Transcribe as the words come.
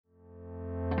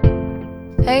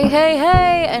Hey, hey,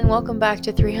 hey, and welcome back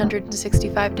to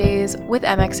 365 Days with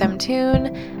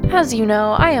MXMtoon. As you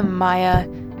know, I am Maya,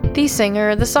 the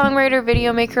singer, the songwriter,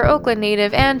 video maker, Oakland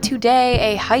native, and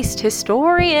today a heist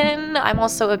historian. I'm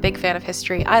also a big fan of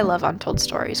history. I love untold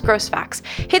stories, gross facts,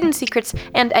 hidden secrets,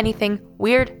 and anything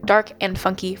weird, dark, and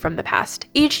funky from the past.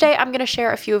 Each day, I'm going to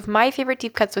share a few of my favorite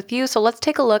deep cuts with you, so let's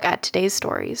take a look at today's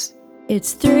stories.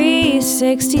 It's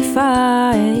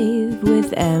 365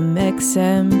 with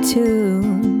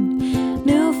MXMtoon.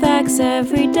 New facts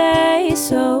every day,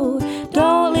 so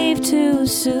don't leave too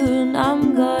soon.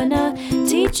 I'm gonna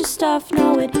teach you stuff,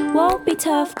 no it won't be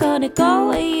tough. Gonna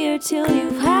go a year till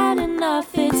you've had enough.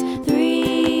 It's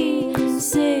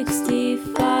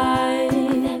 365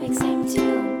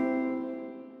 MXMtoon.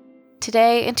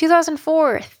 Today, in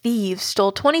 2004, thieves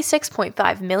stole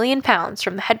 £26.5 million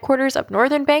from the headquarters of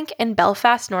Northern Bank in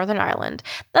Belfast, Northern Ireland.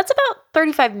 That's about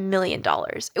 $35 million.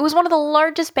 It was one of the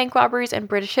largest bank robberies in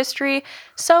British history,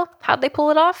 so how'd they pull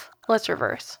it off? Let's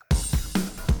reverse.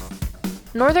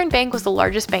 Northern Bank was the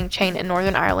largest bank chain in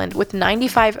Northern Ireland with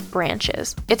 95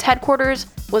 branches. Its headquarters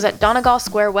was at Donegal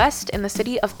Square West in the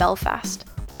city of Belfast.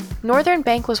 Northern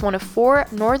Bank was one of 4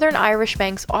 Northern Irish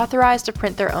banks authorized to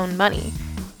print their own money.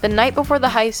 The night before the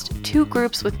heist, 2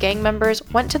 groups with gang members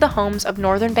went to the homes of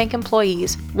Northern Bank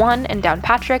employees, one in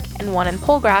Downpatrick and one in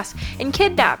Polegrass, and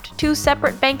kidnapped 2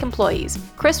 separate bank employees,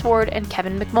 Chris Ward and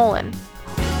Kevin McMullen.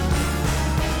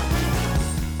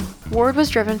 Ward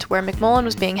was driven to where McMullen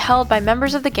was being held by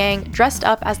members of the gang dressed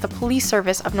up as the police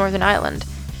service of Northern Ireland.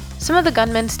 Some of the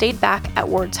gunmen stayed back at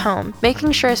Ward's home,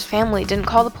 making sure his family didn't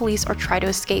call the police or try to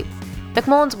escape.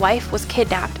 McMullen's wife was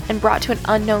kidnapped and brought to an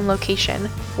unknown location.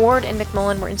 Ward and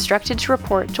McMullen were instructed to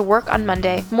report to work on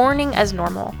Monday morning as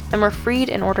normal, and were freed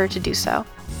in order to do so.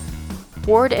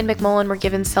 Ward and McMullen were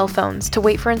given cell phones to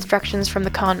wait for instructions from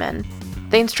the conmen.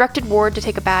 They instructed Ward to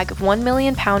take a bag of £1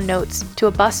 million notes to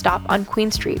a bus stop on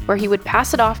Queen Street, where he would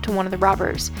pass it off to one of the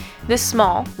robbers. This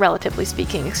small, relatively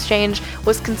speaking, exchange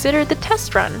was considered the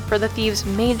test run for the thieves'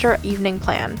 major evening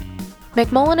plan.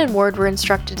 McMullen and Ward were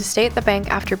instructed to stay at the bank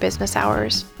after business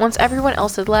hours. Once everyone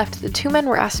else had left, the 2 men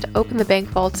were asked to open the bank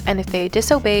vaults, and if they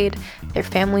disobeyed, their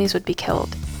families would be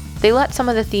killed. They let some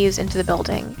of the thieves into the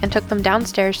building and took them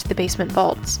downstairs to the basement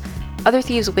vaults. Other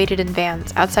thieves waited in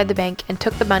vans outside the bank and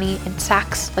took the money in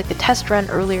sacks like the test run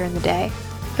earlier in the day.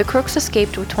 The crooks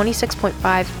escaped with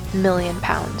 £26.5 million.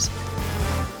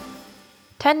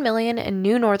 $10 million in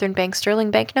new Northern Bank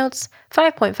sterling banknotes,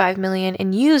 $5.5 million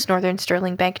in used Northern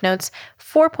sterling banknotes,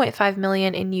 $4.5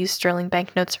 million in used sterling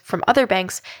banknotes from other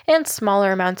banks, and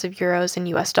smaller amounts of euros and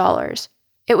US dollars.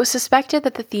 It was suspected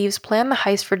that the thieves planned the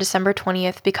heist for December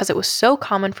 20th because it was so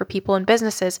common for people and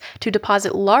businesses to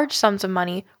deposit large sums of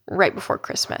money right before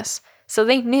Christmas, so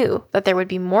they knew that there would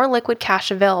be more liquid cash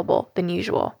available than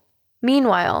usual.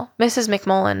 Meanwhile, Mrs.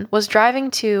 McMullen was driving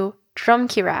to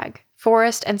Drumkeerag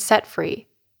Forest and set free.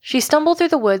 She stumbled through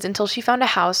the woods until she found a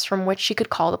house from which she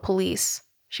could call the police.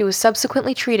 She was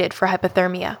subsequently treated for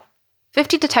hypothermia.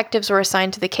 50 detectives were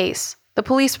assigned to the case. The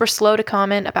police were slow to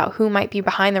comment about who might be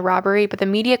behind the robbery, but the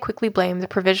media quickly blamed the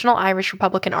Provisional Irish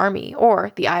Republican Army,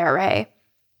 or the IRA.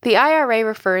 The IRA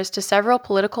refers to several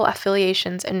political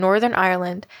affiliations in Northern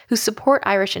Ireland who support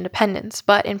Irish independence,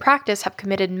 but in practice have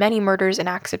committed many murders and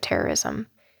acts of terrorism.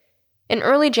 In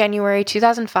early January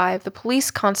 2005, the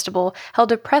police constable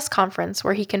held a press conference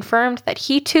where he confirmed that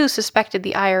he too suspected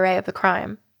the IRA of the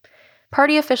crime.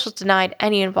 Party officials denied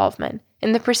any involvement.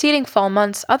 In the preceding fall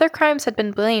months, other crimes had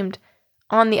been blamed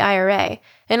on the IRA.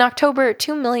 In October,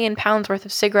 £2 million worth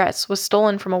of cigarettes was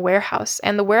stolen from a warehouse,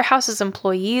 and the warehouse's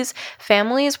employees'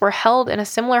 families were held in a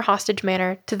similar hostage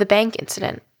manner to the bank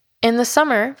incident. In the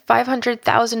summer,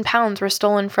 £500,000 were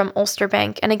stolen from Ulster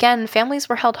Bank, and again, families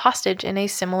were held hostage in a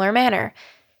similar manner.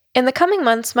 In the coming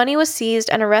months, money was seized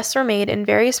and arrests were made in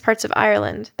various parts of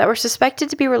Ireland that were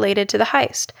suspected to be related to the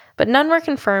heist, but none were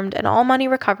confirmed, and all money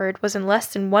recovered was in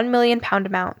less than £1 million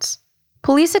amounts.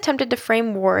 Police attempted to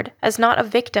frame Ward as not a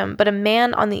victim but a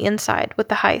man on the inside with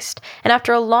the heist, and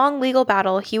after a long legal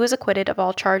battle, he was acquitted of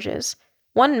all charges.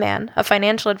 One man, a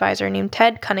financial advisor named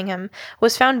Ted Cunningham,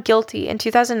 was found guilty in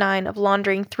 2009 of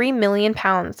laundering £3 million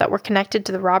that were connected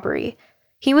to the robbery.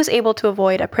 He was able to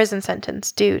avoid a prison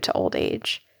sentence due to old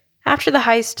age. After the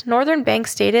heist, Northern Bank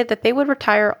stated that they would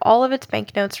retire all of its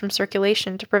banknotes from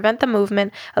circulation to prevent the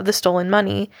movement of the stolen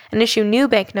money and issue new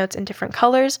banknotes in different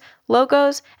colors,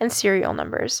 logos, and serial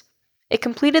numbers. It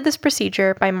completed this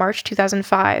procedure by March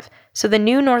 2005, so the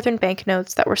new Northern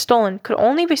banknotes that were stolen could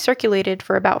only be circulated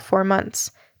for about 4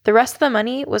 months. The rest of the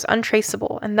money was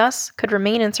untraceable and thus could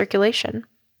remain in circulation.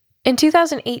 In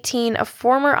 2018, a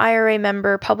former IRA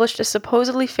member published a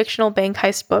supposedly fictional bank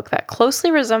heist book that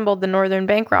closely resembled the Northern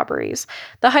bank robberies.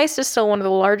 The heist is still one of the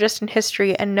largest in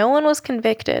history, and no one was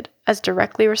convicted as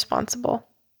directly responsible.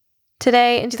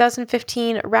 Today, in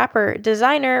 2015, rapper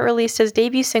Designer released his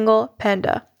debut single,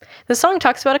 Panda. The song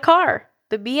talks about a car,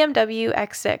 the BMW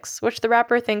X6, which the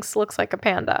rapper thinks looks like a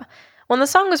panda. When the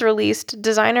song was released,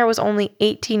 Designer was only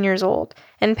 18 years old,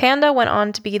 and Panda went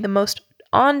on to be the most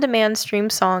on-demand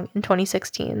streamed song in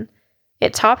 2016.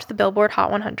 It topped the Billboard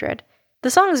Hot 100. The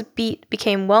song's beat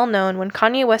became well known when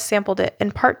Kanye West sampled it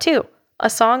in Part 2, a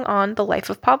song on The Life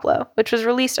of Pablo, which was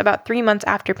released about 3 months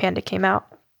after Panda came out.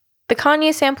 The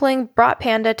Kanye sampling brought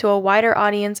Panda to a wider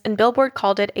audience, and Billboard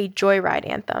called it a joyride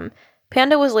anthem.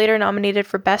 Panda was later nominated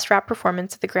for Best Rap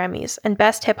Performance at the Grammys and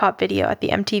Best Hip Hop Video at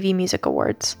the MTV Music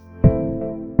Awards.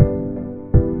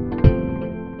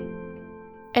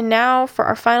 And now, for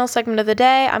our final segment of the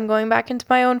day, I'm going back into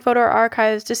my own photo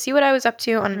archives to see what I was up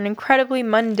to on an incredibly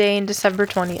mundane December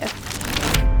 20th.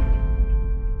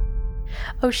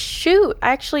 Oh shoot,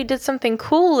 I actually did something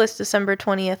cool this December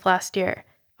 20th last year.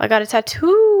 I got a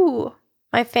tattoo!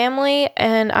 My family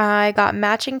and I got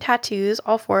matching tattoos,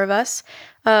 all 4 of us,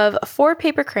 of 4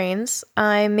 paper cranes.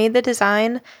 I made the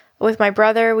design with my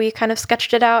brother. We kind of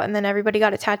sketched it out, and then everybody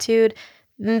got it tattooed.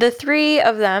 The 3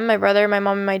 of them, my brother, my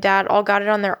mom, and my dad, all got it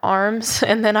on their arms,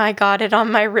 and then I got it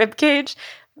on my rib cage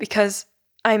because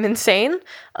I'm insane.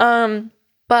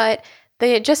 But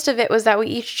the gist of it was that we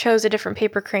each chose a different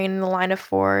paper crane in the line of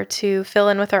 4 to fill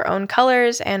in with our own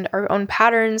colors and our own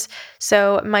patterns.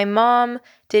 So my mom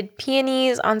did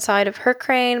peonies on side of her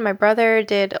crane. My brother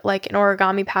did like an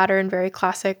origami pattern, very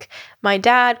classic. My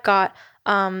dad got,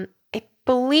 I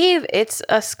believe it's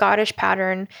a Scottish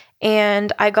pattern,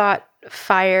 and I got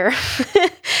fire.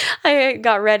 I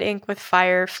got red ink with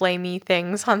fire flamey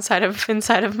things inside of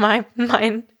mine.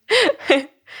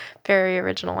 Very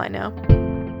original, I know.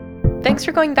 Thanks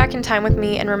for going back in time with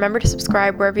me, and remember to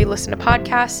subscribe wherever you listen to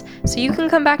podcasts so you can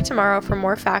come back tomorrow for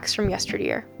more facts from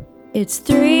yesteryear. It's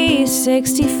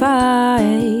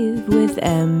 365 with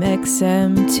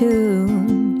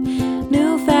MXM2.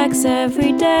 New facts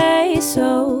every day,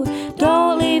 so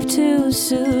don't leave too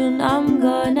soon. I'm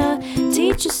gonna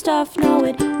teach you stuff, no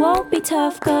it won't be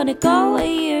tough. Gonna go a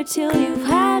year till you've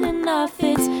had enough.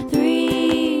 It's